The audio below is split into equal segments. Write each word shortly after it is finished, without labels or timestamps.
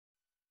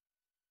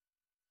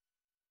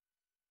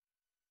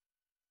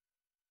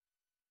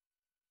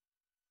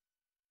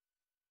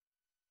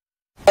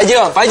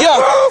Пойдем, пойдем!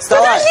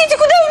 Вставай. Подождите,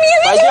 куда вы меня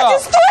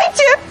ведете?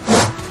 Стойте!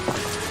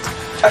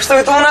 А что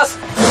это у нас?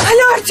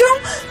 Алло,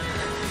 Артем!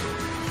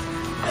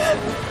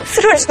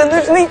 Срочно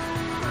нужны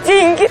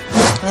деньги.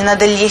 Не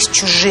надо лезть в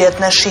чужие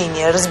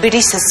отношения.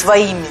 Разберись со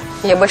своими.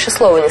 Я больше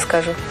слова не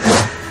скажу.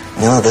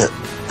 Мне надо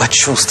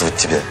почувствовать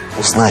тебя,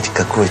 узнать,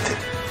 какой ты.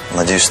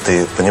 Надеюсь,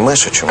 ты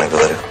понимаешь, о чем я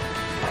говорю?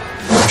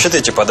 Вообще-то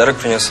я тебе подарок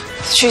принес.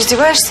 Ты что,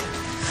 издеваешься?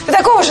 Ты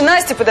такого же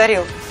Насте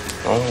подарил.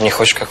 Ну, не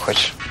хочешь, как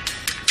хочешь.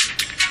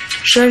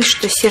 Жаль,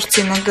 что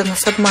сердце иногда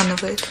нас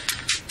обманывает.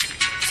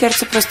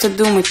 Сердце просто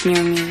думать не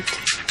умеет.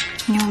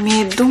 Не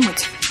умеет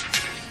думать?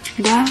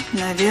 Да,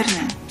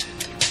 наверное.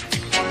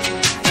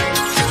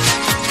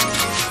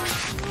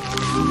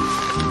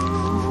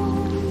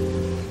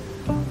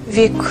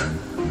 Вик,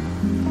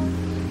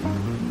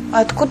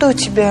 а откуда у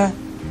тебя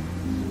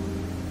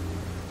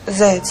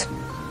заяц?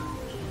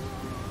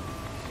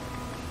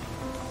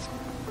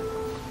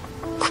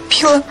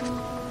 Купила.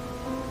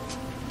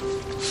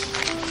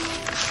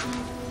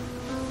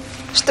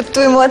 Чтоб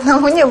твоему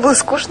одному не было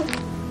скучно.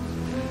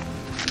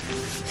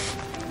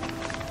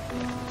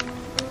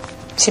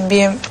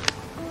 Тебе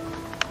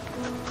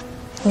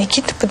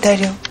Никита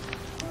подарил?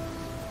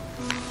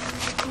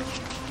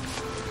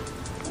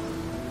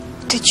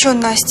 Ты чё,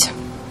 Настя?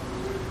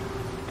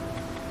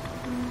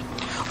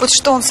 Вот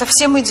что, он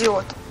совсем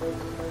идиот?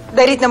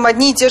 Дарит нам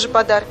одни и те же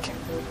подарки.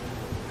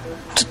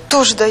 Ты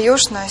тоже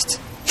даешь, Настя?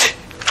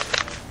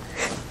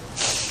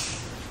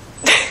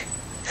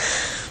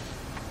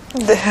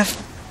 Да.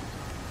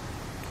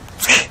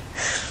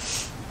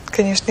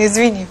 Конечно,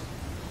 извини.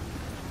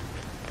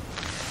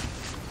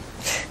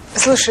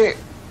 Слушай,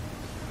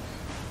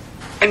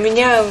 а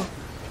меня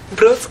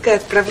Бродская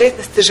отправляет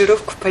на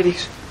стажировку в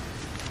Париж.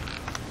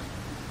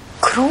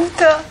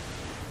 Круто!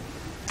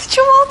 Ты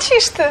чё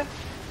молчишь-то?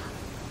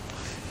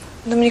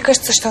 Но мне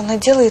кажется, что она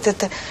делает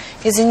это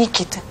из-за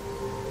Никиты.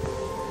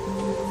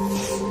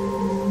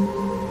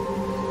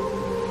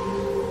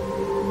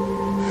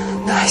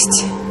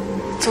 Настя,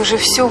 ты уже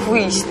все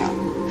выяснил.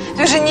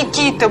 Ты же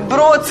Никита,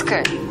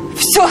 Бродская.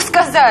 Все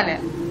сказали.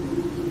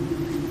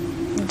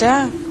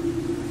 Да.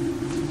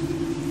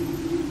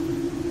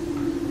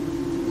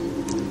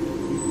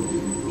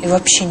 И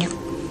вообще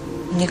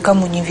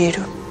никому не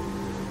верю.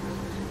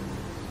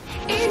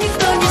 И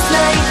никто не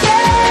знает,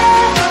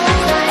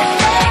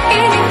 и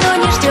никто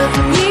не ждет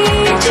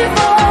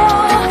ничего.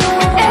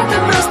 Это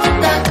просто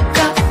так,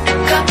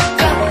 как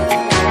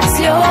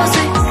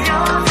слезы.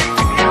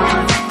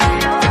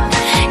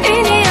 И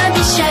не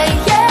обещай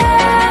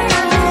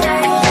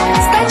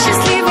стать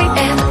счастливой,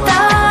 это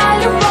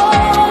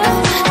любовь.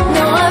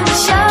 Но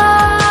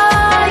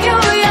обещаю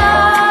я,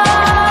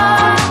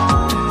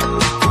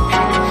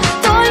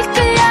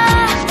 только я.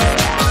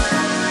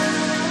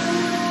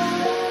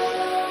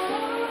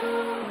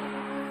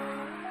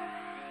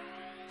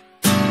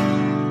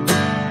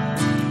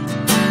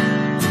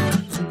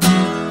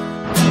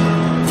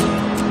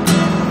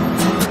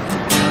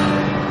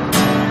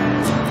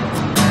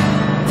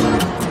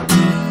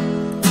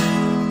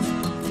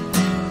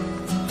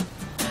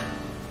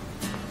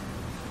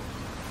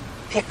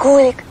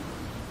 Викулик.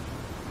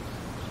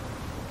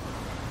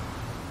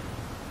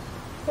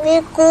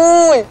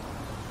 Викуль.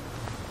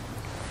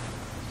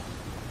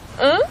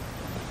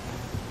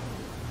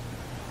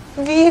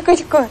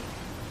 Викочка.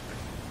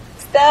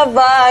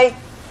 Вставай.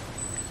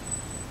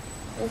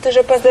 Ты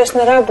же опоздаешь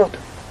на работу.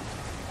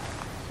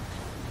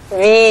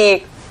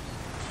 Вик.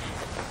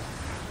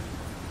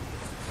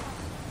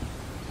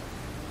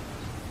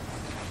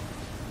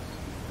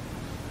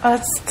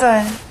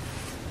 Отстань.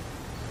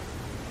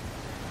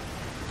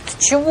 Ты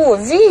чего,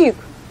 Вик?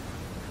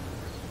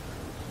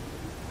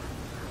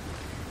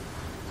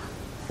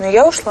 Ну,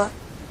 я ушла.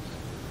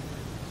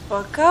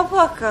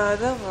 Пока-пока,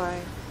 давай.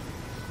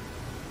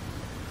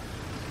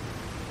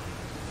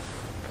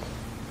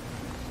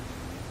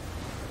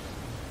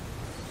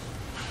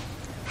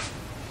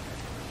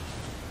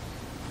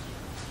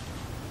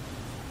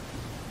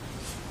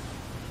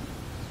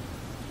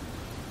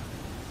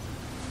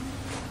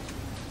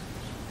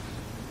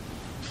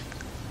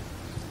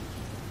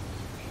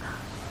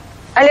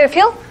 Алло,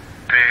 Фил?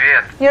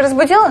 Привет. Я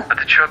разбудила? А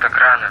ты чего так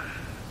рано?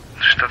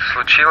 Что-то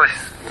случилось?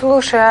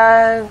 Слушай,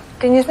 а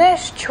ты не знаешь,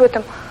 чего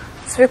там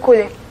с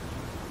Викулей?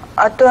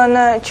 А то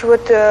она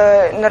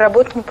чего-то на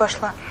работу не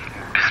пошла.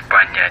 Без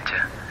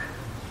понятия.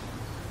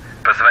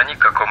 Позвони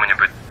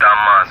какому-нибудь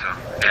Тамазу.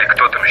 Или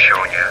кто там еще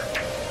у нее.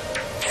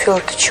 Фил,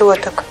 ты чего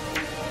так?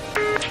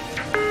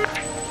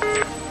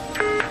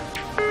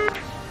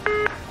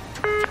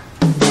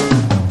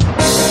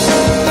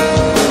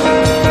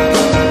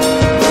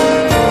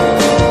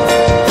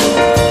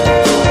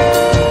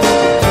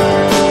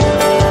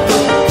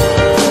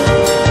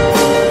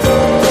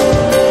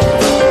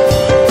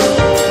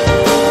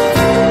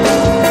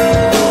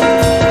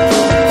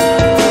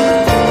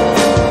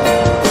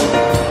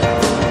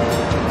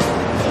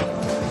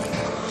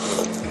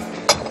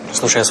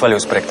 Слушай, я свалю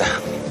с проекта.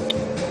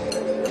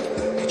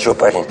 Ты чё,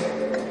 парень,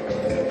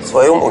 в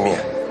своем уме?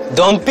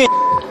 Да он пи***.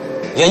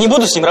 Я не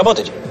буду с ним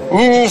работать.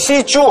 Не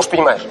неси чушь,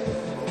 понимаешь?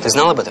 Ты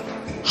знал об этом?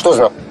 Что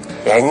знал?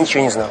 Я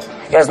ничего не знал.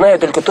 Я знаю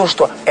только то,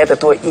 что это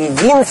твой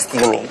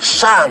единственный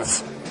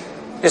шанс.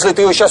 Если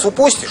ты его сейчас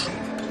упустишь...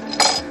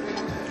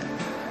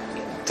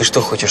 Ты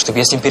что, хочешь, чтобы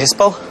я с ним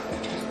переспал?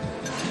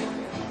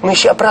 Мы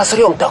сейчас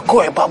просрем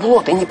такое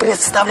бабло, ты не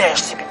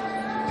представляешь себе.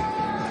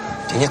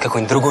 У тебя нет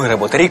какой-нибудь другой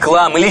работы,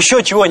 рекламы или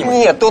еще чего-нибудь?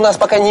 Нет, ты у нас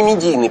пока не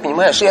медийный,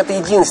 понимаешь? И это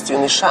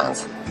единственный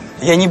шанс.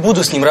 Я не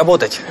буду с ним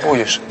работать.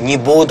 Будешь. Не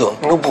буду.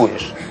 Ну,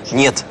 будешь.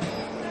 Нет.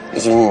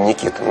 Извини,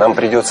 Никита, нам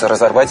придется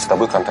разорвать с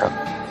тобой контракт.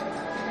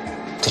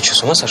 Ты что,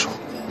 с ума сошел?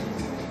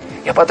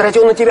 Я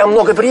потратил на тебя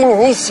много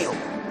времени и сил.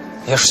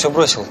 Я же все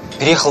бросил.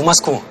 Переехал в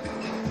Москву.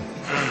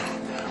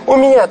 У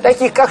меня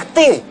таких, как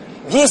ты,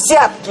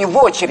 десятки в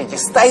очереди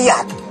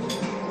стоят.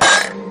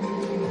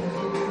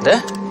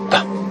 Да?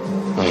 Да.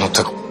 Ну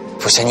так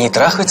пусть они и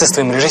трахаются с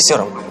твоим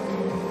режиссером.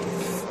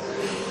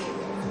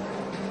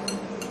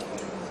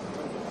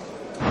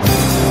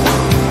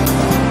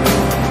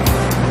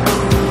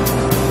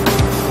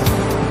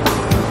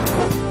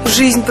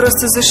 Жизнь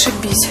просто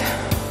зашибись.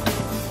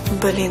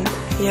 Блин,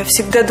 я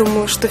всегда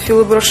думала, что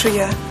Фила брошу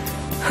я.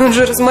 Он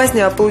же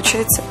размазня, а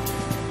получается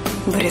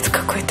бред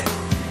какой-то.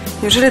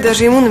 Неужели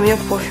даже ему на меня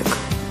пофиг?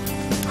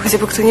 Хотя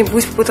бы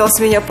кто-нибудь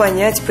попытался меня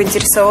понять,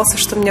 поинтересовался,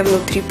 что у меня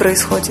внутри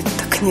происходит.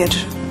 Так нет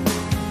же.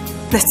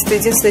 Настя, ты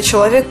единственный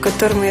человек,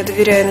 которому я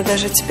доверяю, но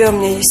даже от тебя у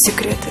меня есть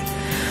секреты.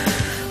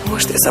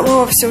 Может, я сама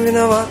во всем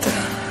виновата.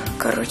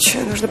 Короче,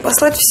 нужно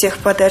послать всех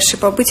подальше и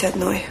побыть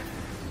одной.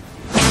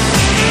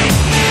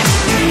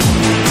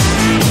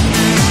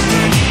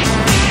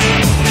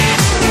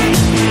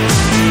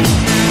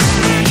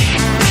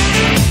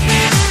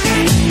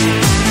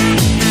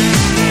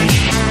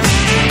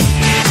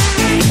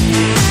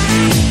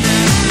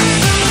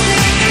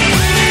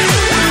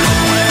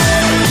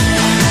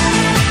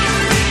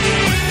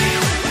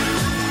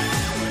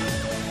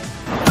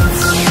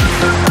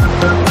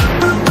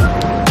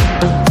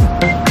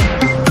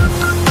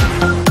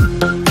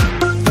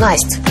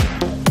 Настя,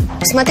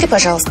 посмотри,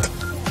 пожалуйста.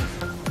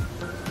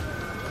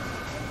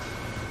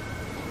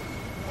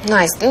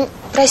 Настя, ну,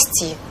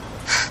 прости.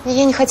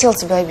 Я не хотела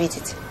тебя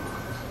обидеть.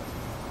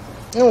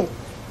 Ну,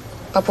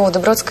 по поводу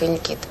Бродской и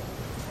Никиты.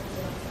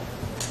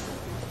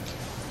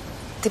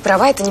 Ты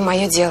права, это не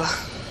мое дело.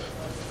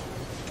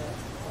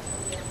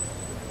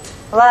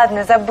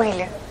 Ладно,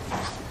 забыли.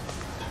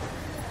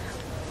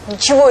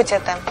 Ничего у тебя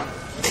там?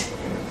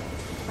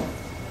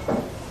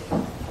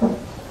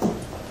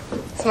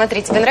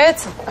 Смотри, тебе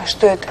нравится? А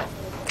что это?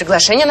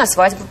 Приглашение на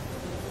свадьбу.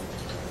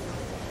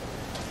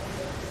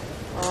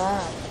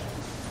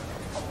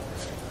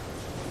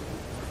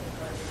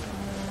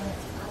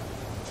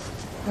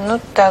 Ну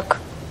так.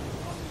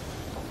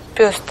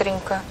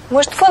 Пестренько.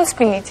 Может, фон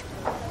сменить?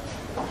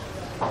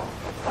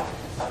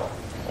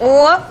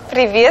 О,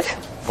 привет.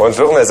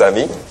 Бонжур, mes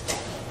amis.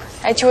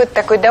 А чего ты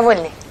такой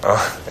довольный?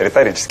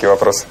 Риторический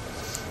вопрос.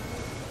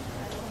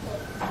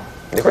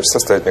 Не хочешь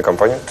составить мне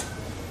компанию?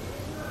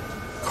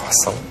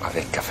 Croissant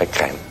avec café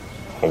crème.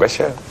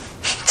 Угощаю.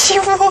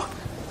 Чего?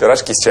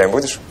 Пирожки с чаем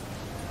будешь?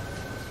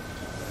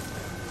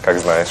 Как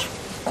знаешь.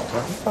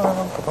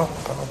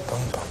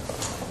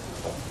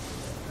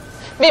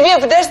 Бебе,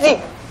 подожди.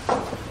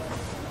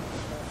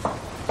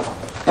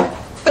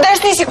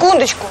 Подожди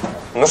секундочку.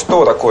 Ну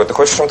что такое? Ты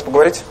хочешь о чем-то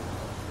поговорить?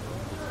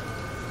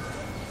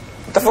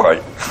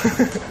 Давай.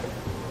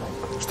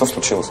 Что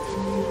случилось?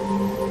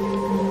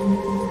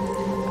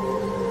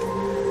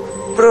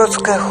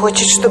 Бродская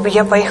хочет, чтобы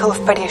я поехала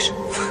в Париж.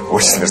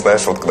 Очень смешная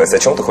шутка, Настя. О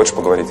чем ты хочешь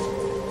поговорить?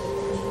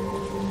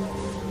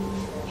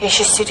 Я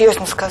сейчас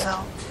серьезно сказала.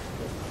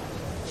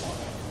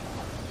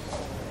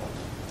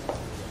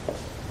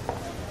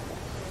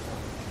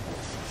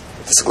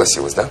 Ты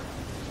согласилась, да?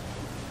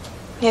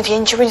 Нет, я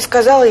ничего не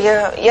сказала.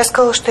 Я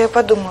сказала, что я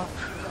подумаю.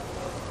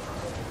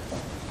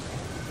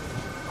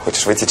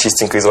 Хочешь выйти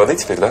чистенько из воды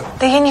теперь, да?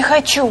 Да я не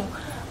хочу.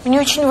 Мне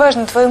очень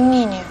важно твое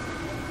мнение.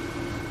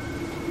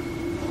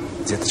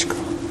 Деточка,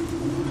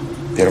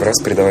 первый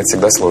раз передавать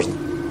всегда сложно.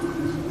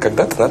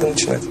 Когда-то надо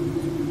начинать.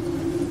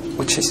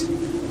 Учись.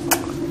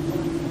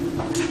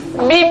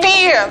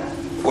 Биби!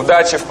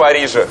 Удачи в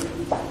Париже!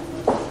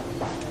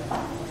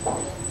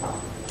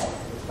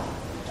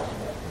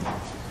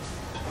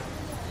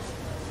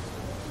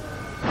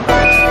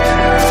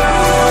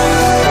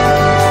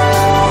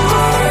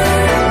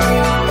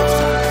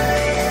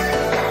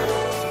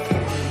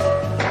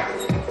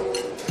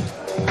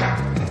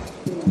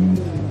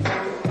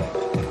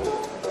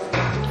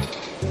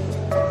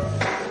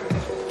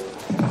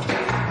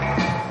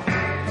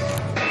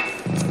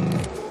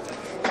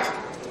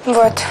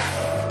 Вот.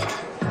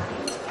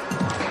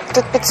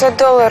 Тут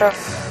 $500.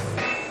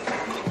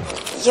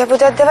 Я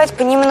буду отдавать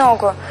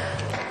понемногу,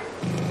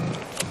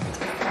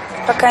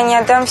 пока не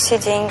отдам все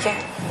деньги.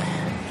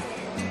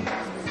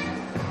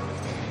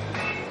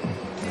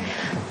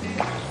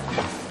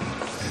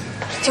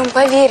 Артем,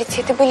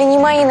 поверьте, это были не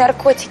мои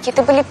наркотики,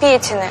 это были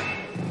Петины.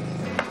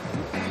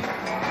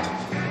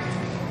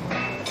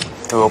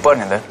 Твоего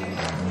парня, да?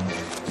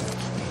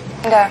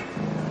 Да.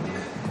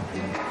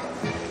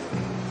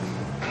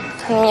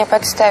 Он меня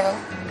подставил.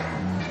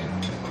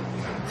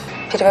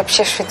 Теперь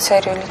вообще в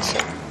Швейцарию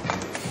летел.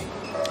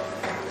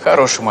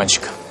 Хороший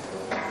мальчик.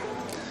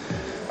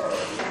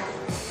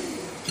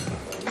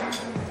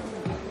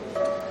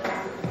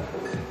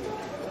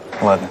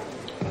 Ладно.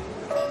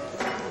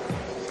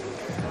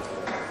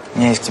 У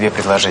меня есть к тебе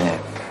предложение.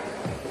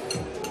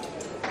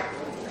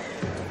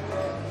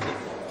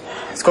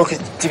 Сколько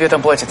тебе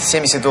там платят?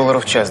 $70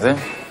 в час, да?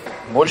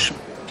 Больше?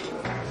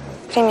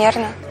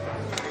 Примерно.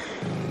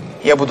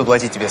 Я буду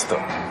платить тебе 100.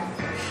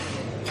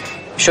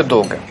 Еще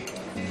долго.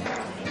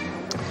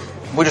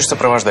 Будешь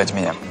сопровождать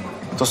меня.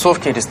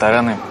 Тусовки,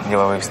 рестораны,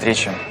 деловые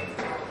встречи.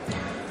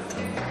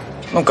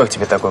 Ну, как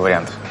тебе такой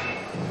вариант?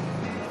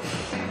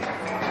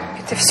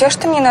 Это все,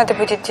 что мне надо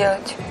будет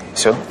делать?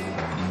 Все?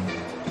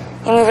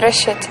 И мы в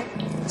расчете.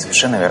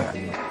 Совершенно верно.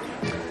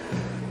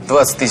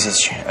 20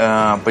 тысяч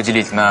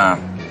поделить на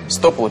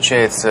 100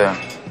 получается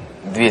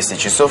 200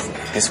 часов,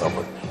 ты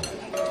свободен.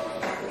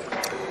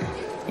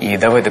 И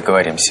давай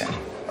договоримся.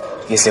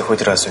 Если я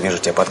хоть раз увижу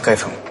тебя под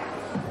кайфом...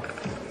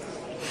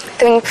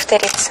 Этого не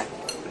повторится.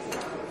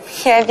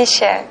 Я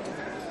обещаю.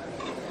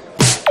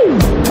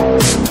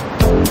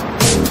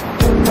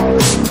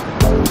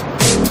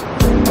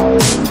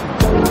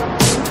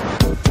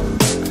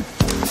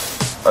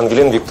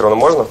 Ангелина Викторовна,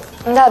 можно?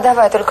 Да,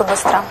 давай, только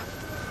быстро.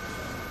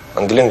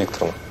 Ангелина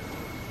Викторовна,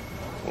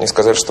 мне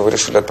сказали, что вы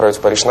решили отправить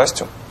в Париж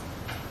Настю?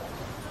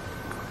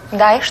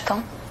 Да, и что?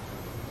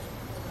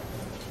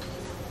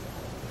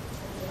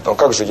 Ну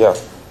как же я?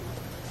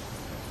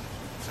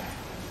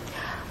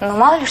 Ну,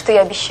 мало ли, что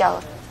я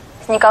обещала.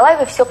 С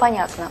Николаевой все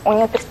понятно. У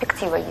нее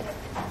перспектива есть.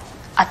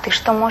 А ты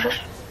что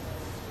можешь?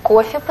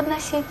 Кофе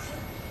подносить?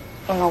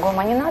 Много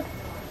ума не надо.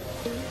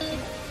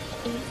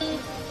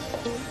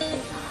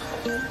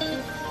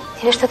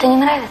 Тебе что-то не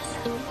нравится?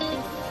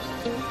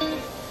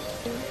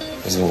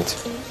 Извините.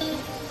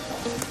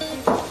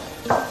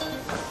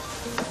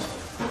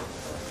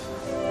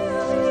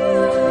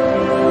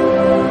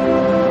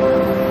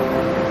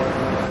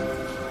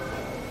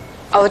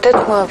 А вот это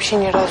мы вообще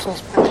ни разу не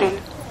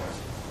смотрели.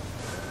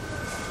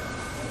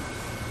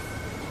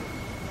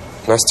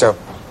 Настя,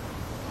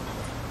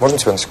 можно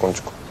тебя на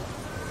секундочку?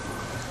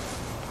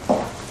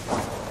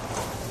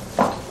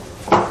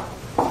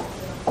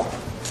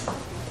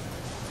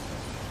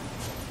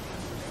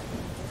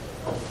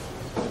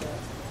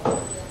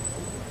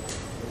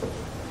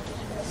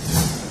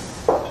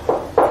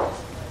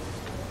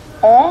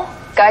 О,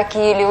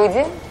 какие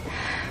люди!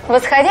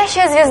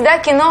 Восходящая звезда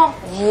кино.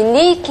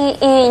 Великий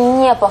и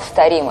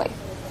неповторимый.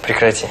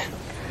 Прекрати.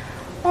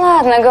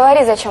 Ладно,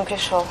 говори, зачем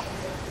пришел.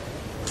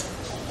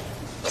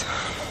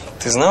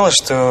 Ты знала,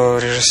 что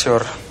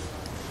режиссер...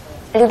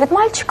 Любит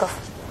мальчиков?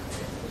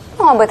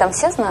 Ну, об этом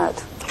все знают.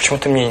 Почему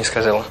ты мне не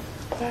сказала?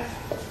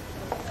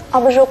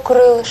 Обжег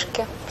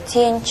крылышки,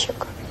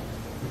 птенчик.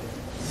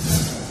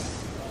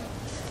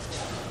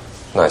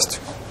 Настя,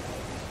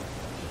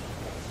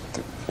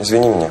 ты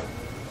извини меня.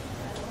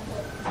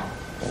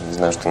 Я не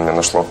знаю, что на меня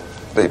нашло.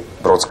 Да и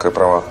Бродская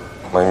права.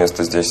 Мое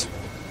место здесь.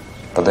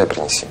 Подай,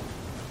 принеси.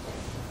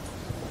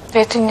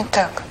 Это не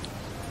так.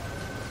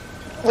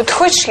 Вот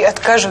хочешь, я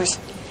откажусь?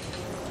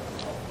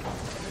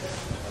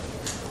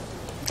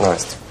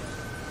 Настя.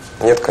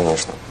 Нет,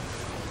 конечно.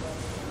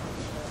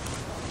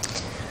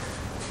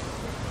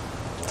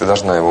 Ты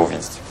должна его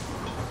увидеть.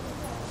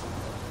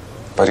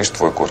 Париж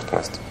твой город,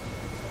 Настя.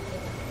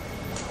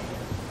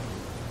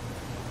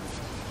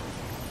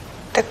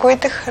 Такой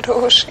ты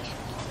хороший.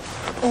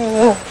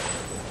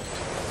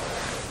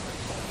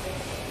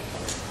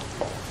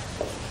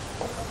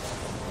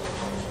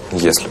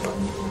 Если бы.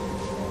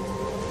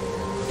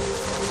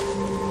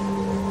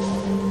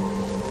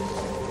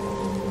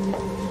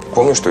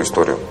 Помнишь ту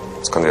историю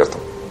с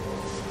конвертом?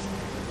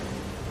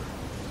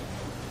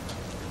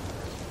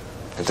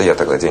 Это я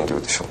тогда деньги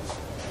вытащил.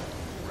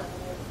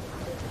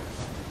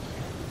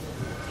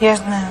 Я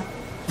знаю.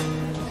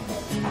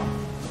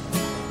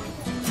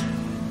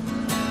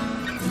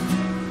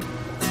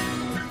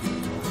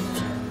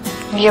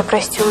 Я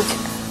простила тебя.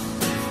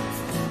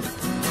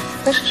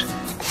 Слышишь?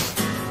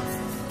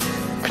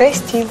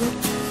 Простила.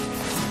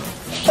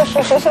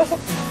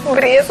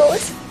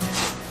 Врезалась.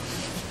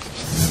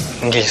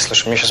 Ангелия,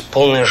 слушай, у меня сейчас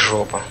полная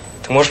жопа.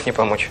 Ты можешь мне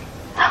помочь?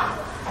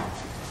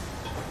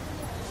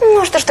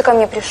 Ну, что ж ты ко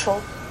мне пришел?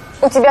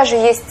 У тебя же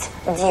есть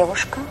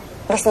девушка.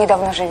 Вы с ней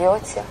давно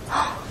живете.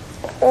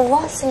 У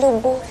вас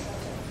любовь.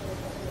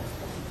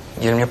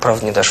 Гель, мне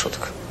правда не до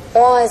шуток.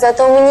 Ой,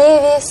 зато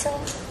мне весело.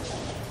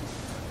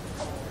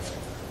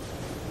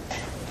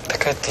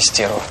 Такая ты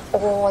стерва.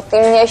 Вот, ты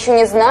меня еще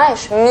не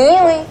знаешь,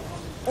 милый.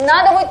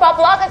 Надо будет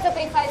поплакаться,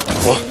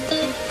 приходи. О,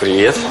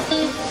 привет.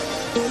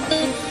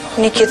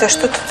 Никита,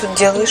 что ты тут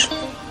делаешь?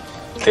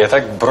 Ты я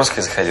так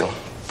броской заходил.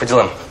 По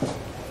делам.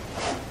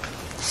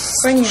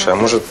 Понятно. Слушай, а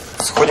может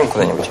сходим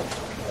куда-нибудь?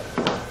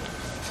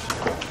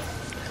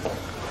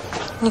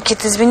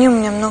 Никита, извини, у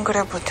меня много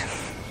работы.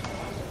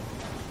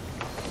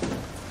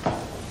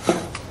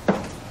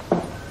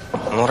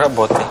 Ну,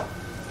 работай.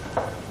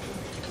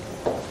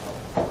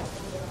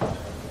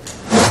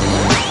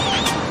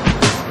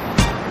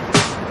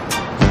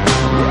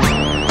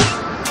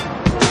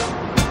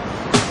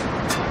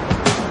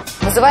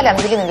 Вызывали,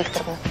 Ангелина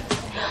Викторовна?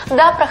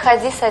 Да,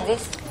 проходи, садись.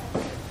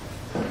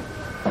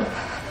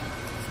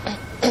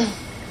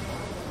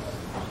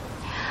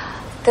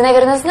 Ты,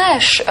 наверное,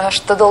 знаешь,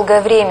 что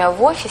долгое время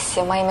в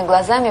офисе моими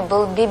глазами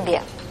был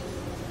Бибе.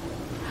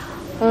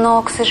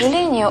 Но, к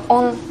сожалению,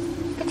 он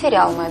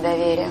потерял мое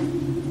доверие.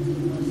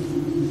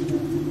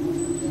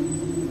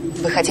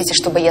 Вы хотите,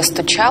 чтобы я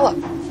стучала?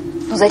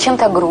 Ну, зачем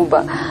так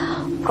грубо?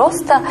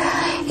 Просто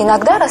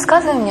иногда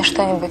рассказывай мне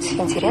что-нибудь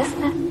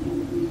интересное.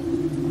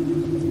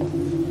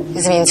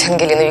 Извините,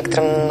 Ангелина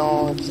Викторовна,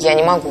 но я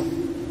не могу.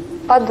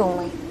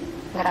 Подумай,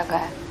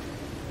 дорогая.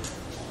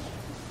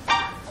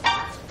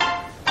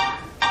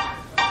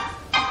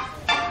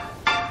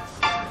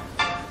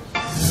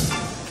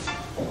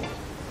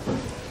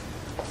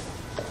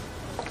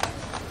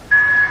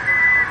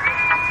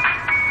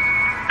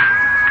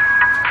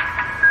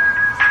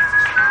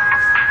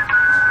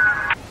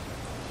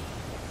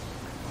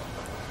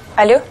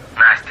 Алло?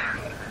 Настя,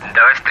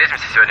 давай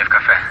встретимся сегодня в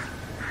кафе.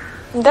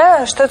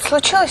 Да, что-то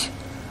случилось?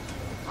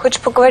 Хочешь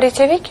поговорить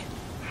о Вике?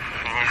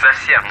 Не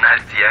совсем,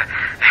 Настя. Я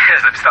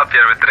записал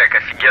первый трек,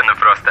 офигенно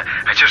просто.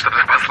 Хочу, чтобы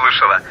ты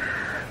послушала.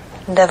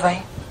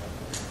 Давай.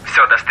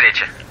 Все, до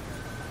встречи.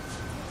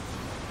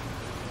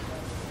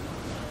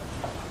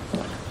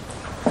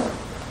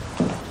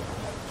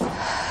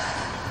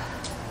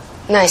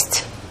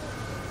 Настя.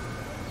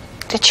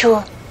 Ты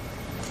чего?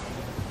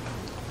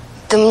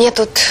 Да мне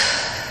тут...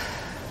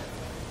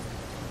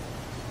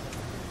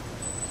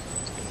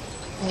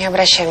 Не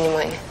обращай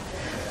внимания.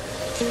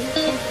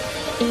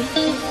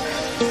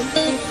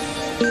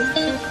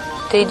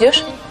 Ты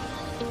идешь?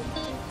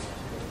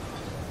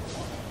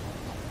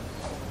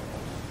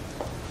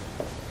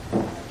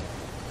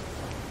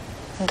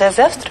 До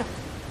завтра?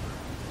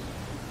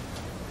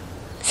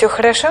 Все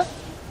хорошо?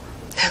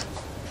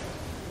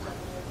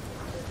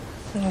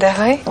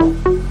 Давай.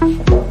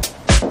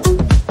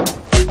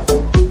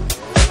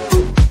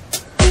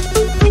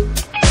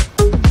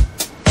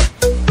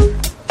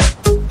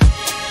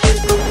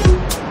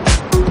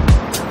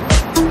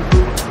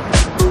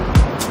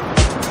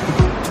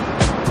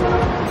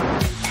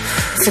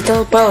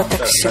 Задолбало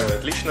так все.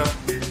 Отлично.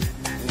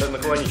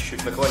 Наклони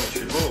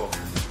чуть-чуть голову.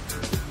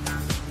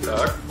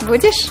 Так.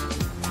 Будешь?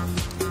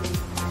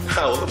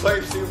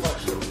 Улыбаешься и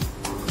машешь.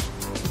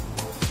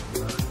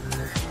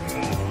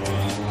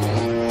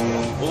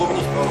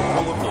 Улыбнись, да.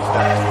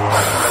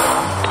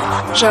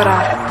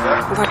 Жара.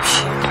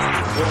 Вообще.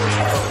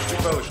 Чуть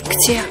повыше.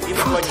 Где? И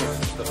наклонись.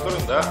 В сторону,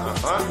 да.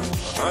 Ага.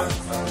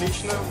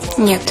 Отлично.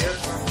 Нет.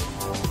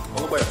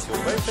 Улыбаемся.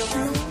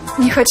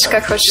 Не хочешь,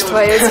 как хочешь,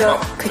 твое дело.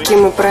 Какие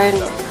мы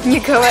правильные. Не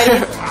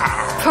говори.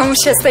 По-моему,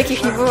 сейчас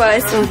таких не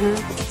бывает.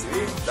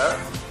 Да?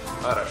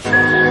 Хорошо.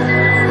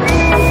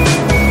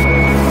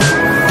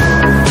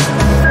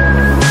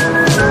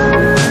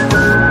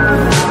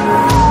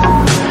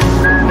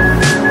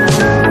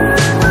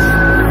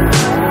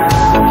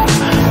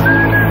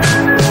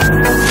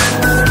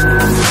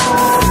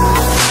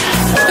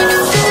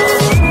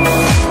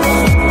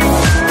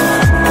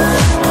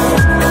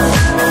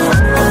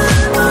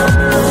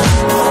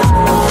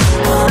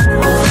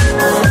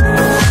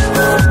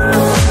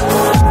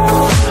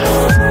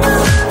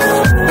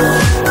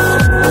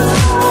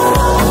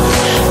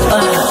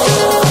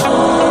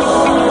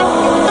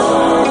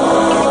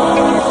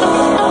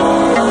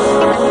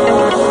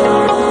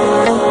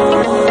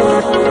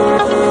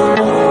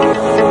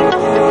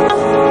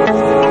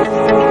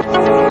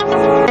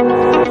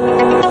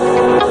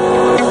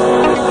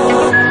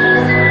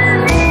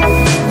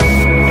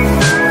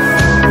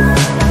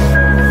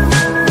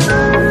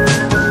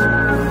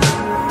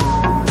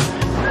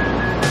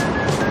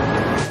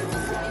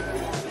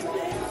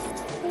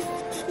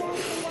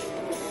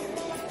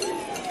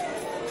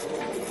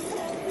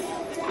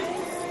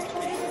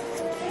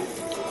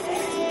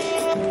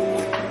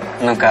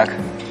 Ну как?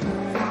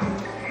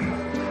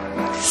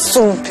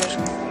 Супер.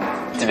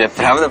 Тебе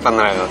правда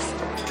понравилось?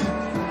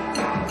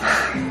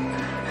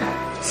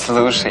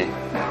 Слушай,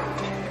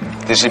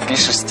 ты же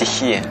пишешь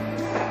стихи.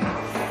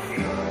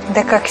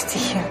 Да как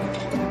стихи?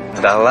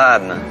 Да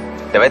ладно.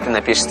 Давай ты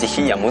напишешь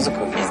стихи, я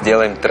музыку и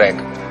сделаем трек.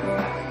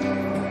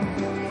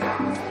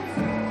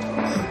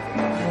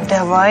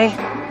 Давай.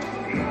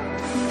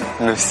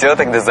 Ну все,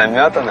 тогда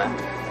заметано.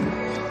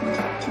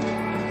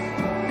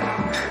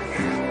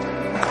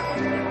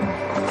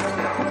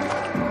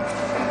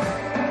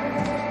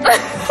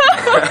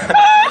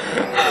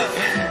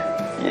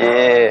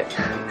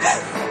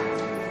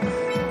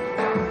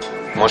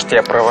 Может,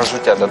 я провожу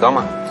тебя до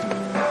дома?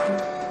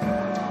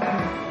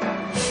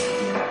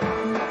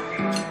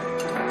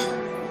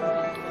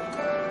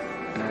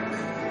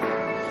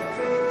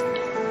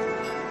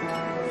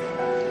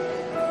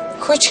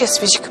 Хочешь, я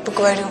с Вичкой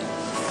поговорю?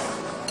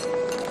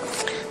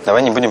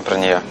 Давай не будем про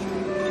нее.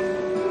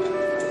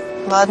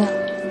 Ладно.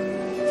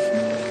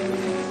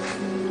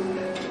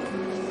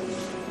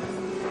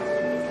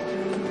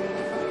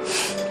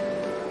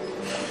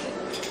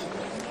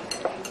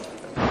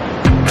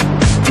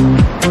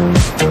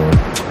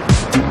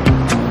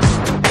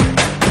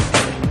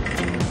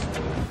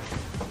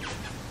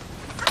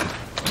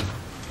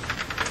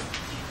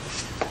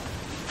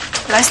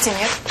 Насти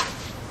нет.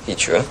 И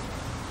чё?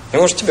 Я,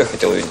 может, тебя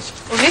хотел увидеть.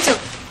 Увидел?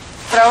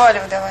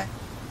 Проваливай давай.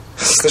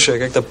 Слушай, а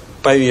как-то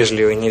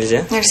повежливо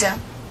нельзя? Нельзя.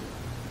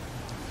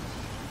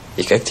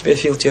 И как тебя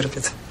Фил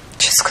терпит?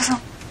 Что ты сказал?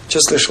 Чё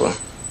слышала?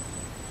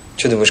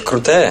 Чё думаешь,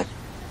 крутая?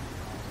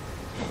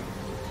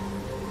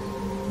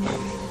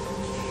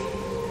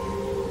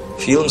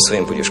 Филом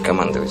своим будешь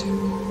командовать.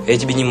 Я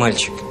тебе не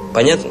мальчик.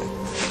 Понятно?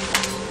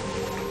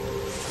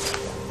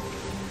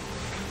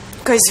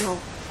 Козел.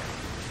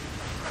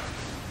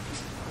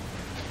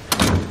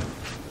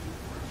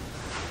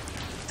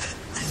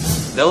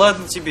 Да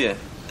ладно тебе.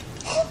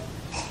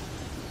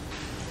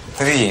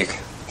 Вик,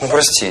 ну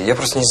прости, я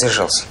просто не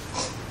сдержался.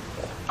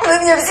 Вы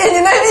меня все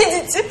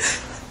ненавидите.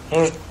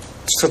 Ну,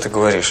 что ты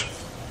говоришь?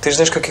 Ты же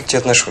знаешь, как я к тебе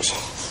отношусь.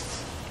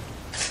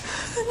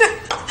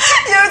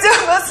 Я у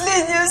тебя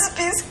последняя в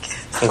списке.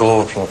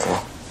 Глупенькая.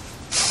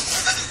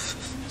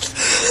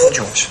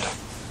 Идем сюда.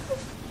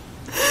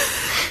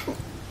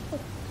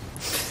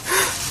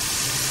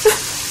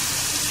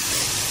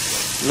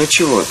 Ну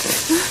чего ты?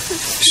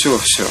 Все,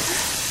 все.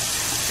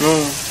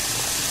 Ну.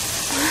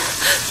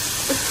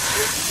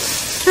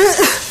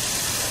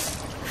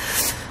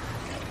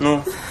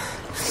 Ну.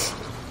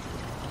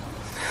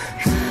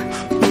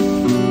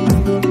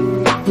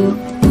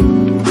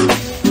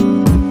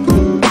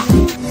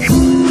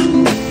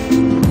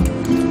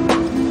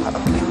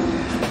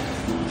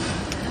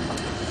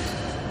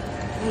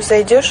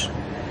 Зайдешь?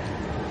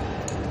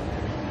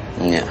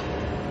 Не,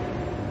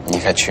 не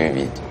хочу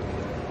видеть.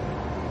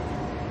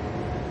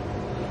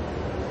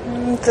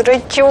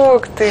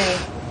 Дурачок ты.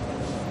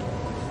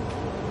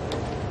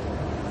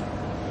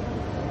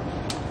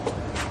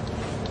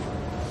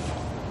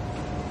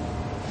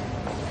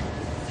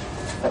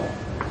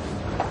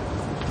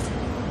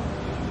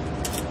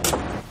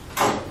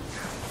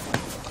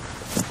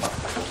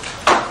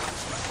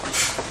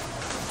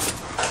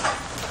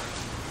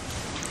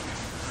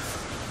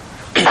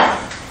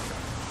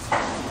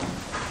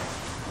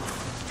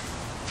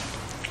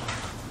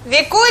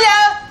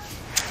 Викуля!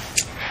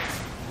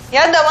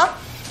 Я дома.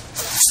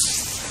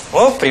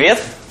 О,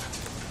 привет.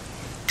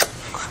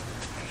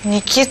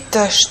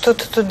 Никита, что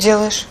ты тут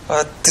делаешь?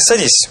 Ты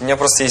садись, у меня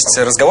просто есть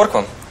разговор к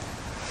вам.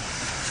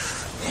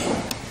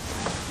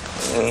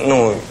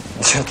 Ну,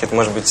 девчонки, это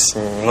может быть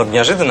немного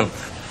неожиданным.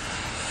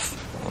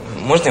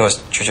 Можно я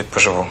вас чуть-чуть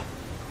поживу?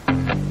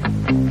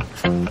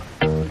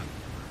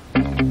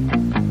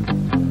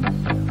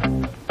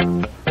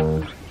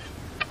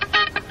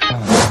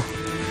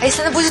 А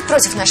если она будет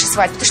против нашей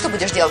свадьбы, ты что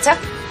будешь делать, а?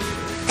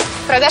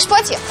 Продашь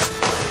платье?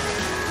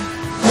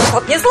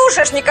 Вот не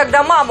слушаешь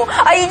никогда маму,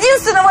 а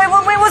единственного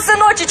моего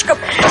сыночечка.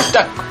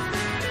 Так,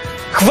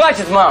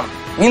 хватит, мам!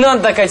 Не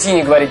надо так о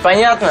Тине говорить,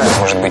 понятно?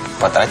 Может быть,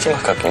 потратим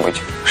их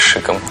как-нибудь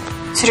шиком?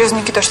 Серьезно,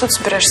 Никита, что ты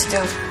собираешься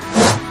делать?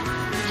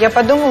 Я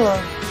подумала,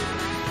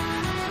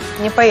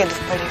 не поеду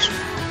в Париж.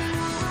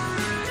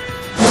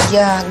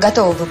 Я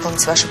готова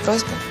выполнить вашу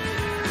просьбу,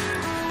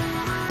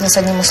 но с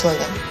одним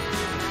условием.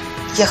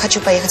 Я хочу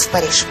поехать в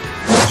Париж.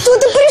 Что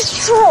ты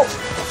пришел?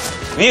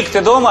 Вик,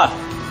 ты дома?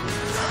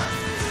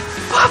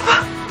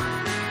 Папа!